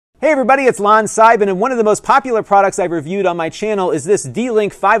Hey everybody, it's Lon Seibin, and one of the most popular products I've reviewed on my channel is this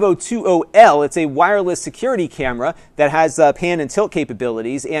mydlink 5020L. It's a wireless security camera that has pan and tilt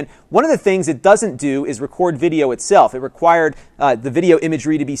capabilities, and one of the things it doesn't do is record video itself. It required the video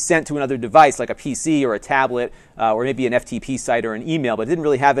imagery to be sent to another device like a PC or a tablet or maybe an FTP site or an email, but it didn't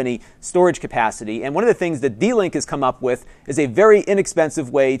really have any storage capacity. And one of the things that mydlink has come up with is a very inexpensive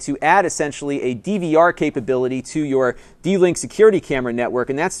way to add essentially a DVR capability to your mydlink security camera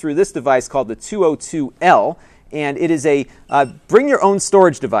network, and that's through this device called the 202L, and it is a bring your own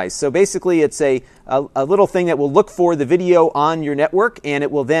storage device. So basically it's a little thing that will look for the video on your network, and it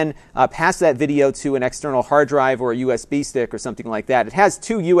will then pass that video to an external hard drive or a USB stick or something like that. It has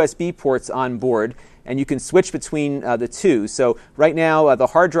two USB ports on board, and you can switch between the two. So right now the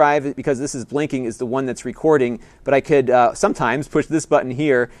hard drive, because this is blinking, is the one that's recording, but I could sometimes push this button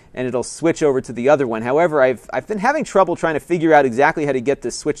here and it'll switch over to the other one. However, I've been having trouble trying to figure out exactly how to get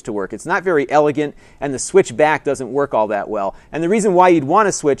this switch to work. It's not very elegant, and the switch back doesn't work all that well. And the reason why you'd want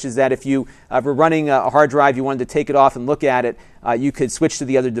to switch is that if you were running a hard drive, you wanted to take it off and look at it, you could switch to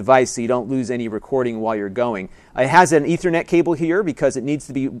the other device so you don't lose any recording while you're going. It has an Ethernet cable here because it needs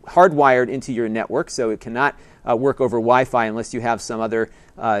to be hardwired into your network, so it cannot work over Wi-Fi unless you have some other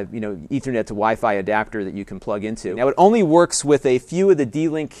Ethernet to Wi-Fi adapter that you can plug into. Now, it only works with a few of the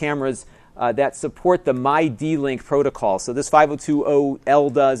mydlink cameras that support the mydlink protocol. So this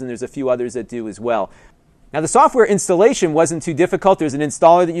 5020L does, and there's a few others that do as well. Now, the software installation wasn't too difficult. There's an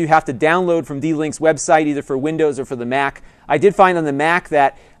installer that you have to download from mydlink's website, either for Windows or for the Mac. I did find on the Mac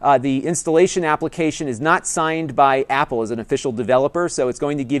that the installation application is not signed by Apple as an official developer, so it's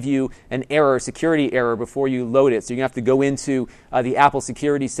going to give you an error, security error, before you load it. So you're going to have to go into the Apple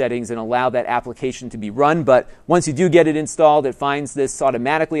security settings and allow that application to be run. But once you do get it installed, it finds this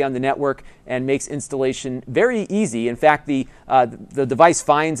automatically on the network and makes installation very easy. In fact, the device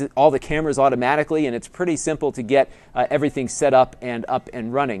finds all the cameras automatically, and it's pretty simple to get everything set up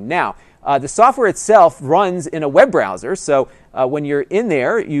and running. Now, the software itself runs in a web browser, so when you're in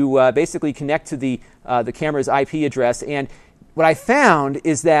there, you basically connect to the camera's IP address. And what I found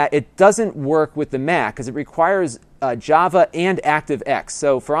is that it doesn't work with the Mac because it requires Java and ActiveX.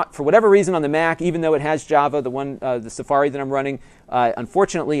 So for whatever reason on the Mac, even though it has Java, the Safari that I'm running,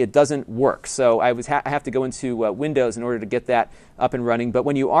 unfortunately it doesn't work. So I have to go into Windows in order to get that up and running. But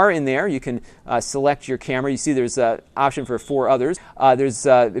when you are in there, you can select your camera. You see there's an option for 4 others.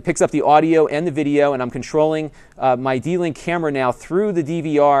 It picks up the audio and the video, and I'm controlling my mydlink camera now through the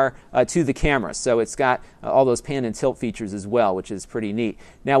DVR to the camera. So it's got all those pan and tilt features as well, which is pretty neat.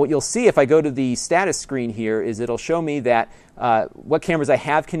 Now what you'll see if I go to the status screen here is it'll show me that what cameras I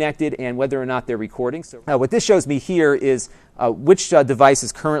have connected and whether or not they're recording. So what this shows me here is which device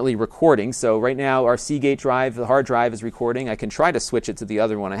is currently recording. So right now our Seagate drive, the hard drive, is recording. I can try to switch it to the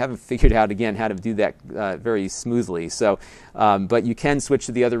other one. I haven't figured out again how to do that very smoothly. So, but you can switch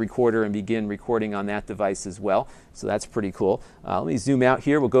to the other recorder and begin recording on that device as well. So that's pretty cool. Let me zoom out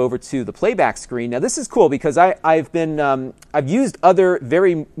here. We'll go over to the playback screen. Now this is cool because I've used other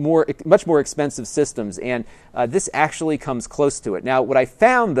much more expensive systems, and this actually comes close to it. Now what I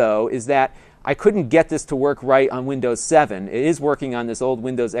found though is that I couldn't get this to work right on Windows 7. It is working on this old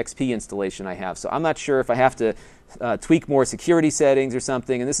Windows XP installation I have, so I'm not sure if I have to tweak more security settings or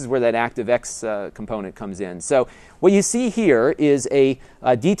something, and this is where that ActiveX component comes in. So what you see here is a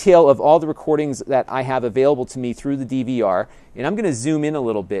detail of all the recordings that I have available to me through the DVR, and I'm going to zoom in a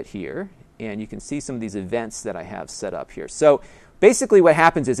little bit here, and you can see some of these events that I have set up here. So basically what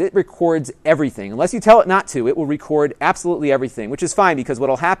happens is it records everything. Unless you tell it not to, it will record absolutely everything, which is fine because what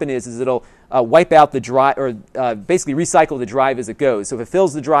will happen is it'll wipe out the drive, or basically recycle the drive as it goes. So if it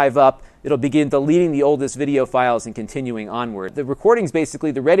fills the drive up, it'll begin deleting the oldest video files and continuing onward. The recordings, basically,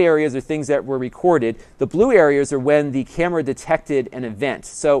 the red areas are things that were recorded. The blue areas are when the camera detected an event.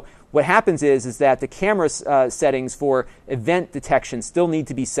 So what happens is that the camera settings for event detection still need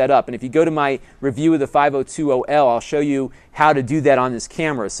to be set up. And if you go to my review of the 5020L, I'll show you how to do that on this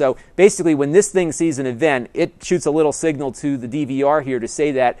camera. So basically, when this thing sees an event, it shoots a little signal to the DVR here to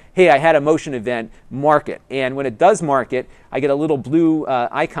say that, hey, I had a motion event, mark it. And when it does mark it, I get a little blue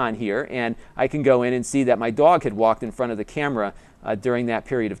icon here, and I can go in and see that my dog had walked in front of the camera during that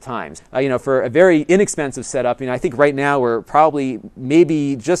period of time. For a very inexpensive setup, I think right now we're probably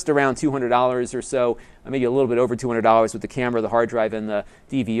maybe just around $200 or so, maybe a little bit over $200 with the camera, the hard drive, and the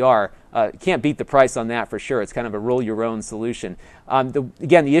DVR. Can't beat the price on that for sure. It's kind of a roll-your-own solution.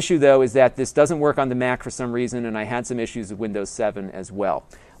 Again, the issue, though, is that this doesn't work on the Mac for some reason, and I had some issues with Windows 7 as well.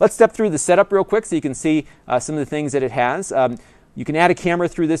 Let's step through the setup real quick so you can see some of the things that it has. You can add a camera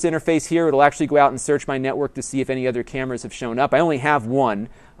through this interface here. It'll actually go out and search my network to see if any other cameras have shown up. I only have one,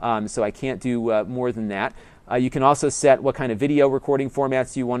 so I can't do more than that. You can also set what kind of video recording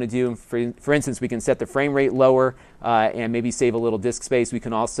formats you want to do. For instance, we can set the frame rate lower and maybe save a little disk space. We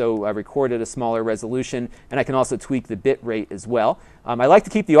can also record at a smaller resolution, and I can also tweak the bit rate as well. I like to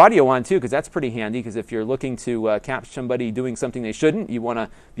keep the audio on too, because that's pretty handy, because if you're looking to catch somebody doing something they shouldn't, you want to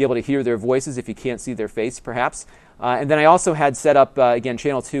be able to hear their voices if you can't see their face, perhaps. And then I also had set up, again,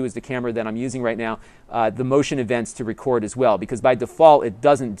 channel 2 is the camera that I'm using right now, the motion events to record as well, because by default it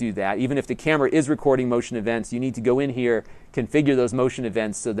doesn't do that. Even if the camera is recording motion events, you need to go in here, configure those motion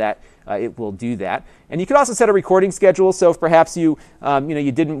events so that it will do that. And you can also set a recording schedule, so if perhaps you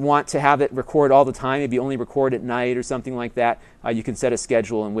didn't want to have it record all the time, maybe only record at night or something like that, you can set a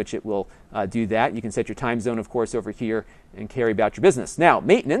schedule in which it will do that. You can set your time zone, of course, over here and carry about your business. Now,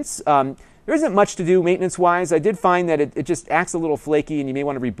 maintenance. There isn't much to do maintenance-wise. I did find that it just acts a little flaky, and you may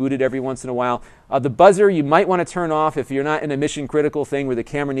want to reboot it every once in a while. The buzzer you might want to turn off if you're not in a mission-critical thing where the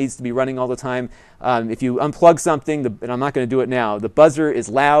camera needs to be running all the time. If you unplug something, and I'm not going to do it now, the buzzer is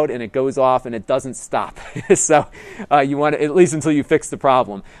loud and it goes off and it doesn't stop. So you want to, at least until you fix the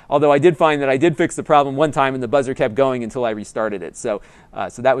problem. Although I did find that I did fix the problem one time and the buzzer kept going until I restarted it. So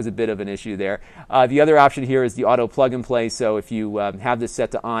that was a bit of an issue there. The other option here is the auto plug and play. So if you have this set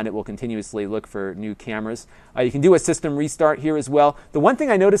to on, it will continuously look for new cameras. You can do a system restart here as well. The one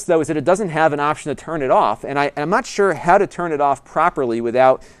thing I noticed, though, is that it doesn't have an option to turn it off, and I'm not sure how to turn it off properly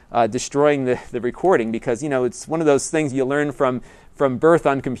without destroying the recording, because it's one of those things you learn from birth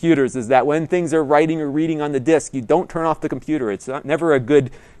on computers, is that when things are writing or reading on the disk, you don't turn off the computer. It's never a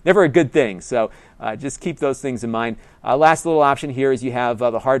good thing. So just keep those things in mind. Last little option here is you have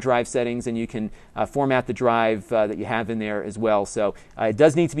the hard drive settings, and you can format the drive that you have in there as well. So it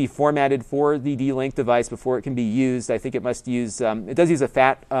does need to be formatted for the D-Link device before it can be used. I think it must use, it does use a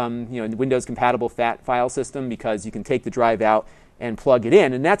FAT, Windows compatible FAT file system, because you can take the drive out and plug it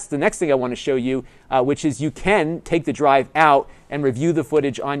in. And that's the next thing I want to show you, which is you can take the drive out and review the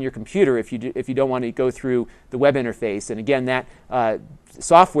footage on your computer if you don't want to go through the web interface. And again, that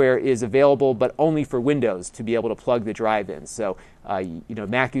software is available, but only for Windows to be able to plug the drive in. So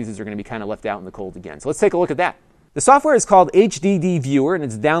Mac users are going to be kind of left out in the cold again. So let's take a look at that. The software is called HDD Viewer, and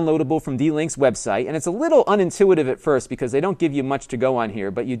it's downloadable from D-Link's website. And it's a little unintuitive at first because they don't give you much to go on here,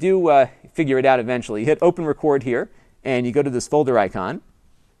 but you do figure it out eventually. You hit Open Record here, and you go to this folder icon.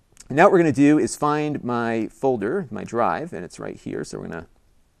 And now what we're going to do is find my folder, my drive, and it's right here. So we're going to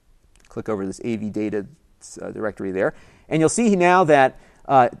click over this AV data directory there. And you'll see now that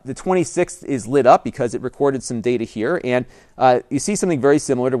the 26th is lit up because it recorded some data here. And you see something very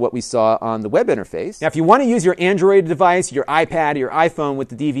similar to what we saw on the web interface. Now, if you want to use your Android device, your iPad, or your iPhone with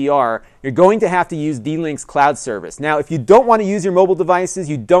the DVR, you're going to have to use D-Link's cloud service. Now, if you don't want to use your mobile devices,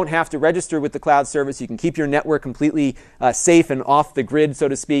 you don't have to register with the cloud service. You can keep your network completely safe and off the grid, so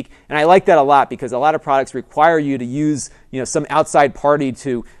to speak. And I like that a lot, because a lot of products require you to use some outside party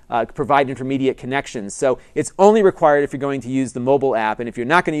to provide intermediate connections. So it's only required if you're going to use the mobile app. And if you're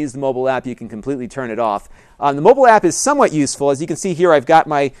not going to use the mobile app, you can completely turn it off. The mobile app is somewhat useful. As you can see here, I've got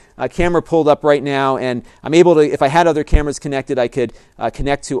my camera pulled up right now, and I'm able to, if I had other cameras connected, I could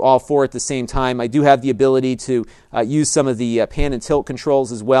connect to all four at the same time. I do have the ability to use some of the pan and tilt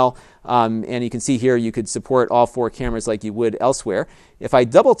controls as well. And you can see here you could support all four cameras like you would elsewhere. If I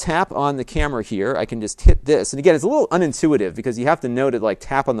double tap on the camera here, I can just hit this. And again, it's a little unintuitive because you have to know to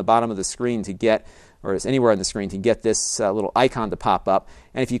tap on the bottom of the screen to get, or anywhere on the screen to get this little icon to pop up.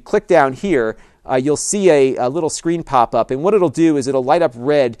 And if you click down here, you'll see a little screen pop up, and what it'll do is it'll light up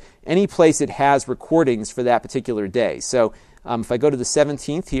red any place it has recordings for that particular day. So if I go to the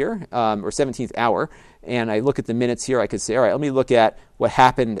 17th here, or 17th hour, and I look at the minutes here, I could say, all right, let me look at what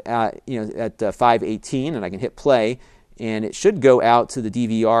happened at 5:18, and I can hit play, and it should go out to the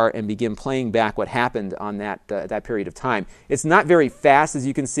DVR and begin playing back what happened on that period of time. It's not very fast, as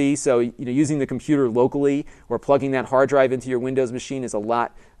you can see, so using the computer locally or plugging that hard drive into your Windows machine is a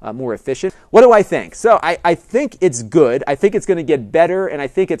lot more efficient. What do I think? So I think it's good. I think it's going to get better, and I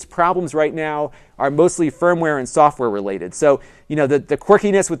think its problems right now are mostly firmware and software related. So the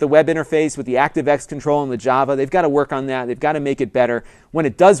quirkiness with the web interface, with the ActiveX control and the Java, they've got to work on that. They've got to make it better. When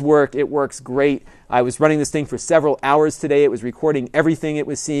it does work, it works great. I was running this thing for several hours today. It was recording everything it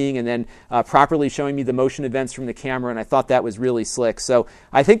was seeing and then properly showing me the motion events from the camera, and I thought that was really slick. So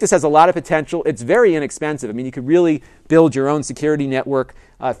I think this has a lot of potential. It's very inexpensive. I mean, you could really build your own security network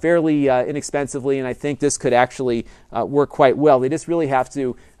fairly inexpensively, and I think this could actually work quite well. They just really have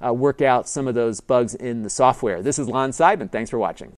to work out some of those bugs in the software. This is Lon Seidman. Thanks for watching.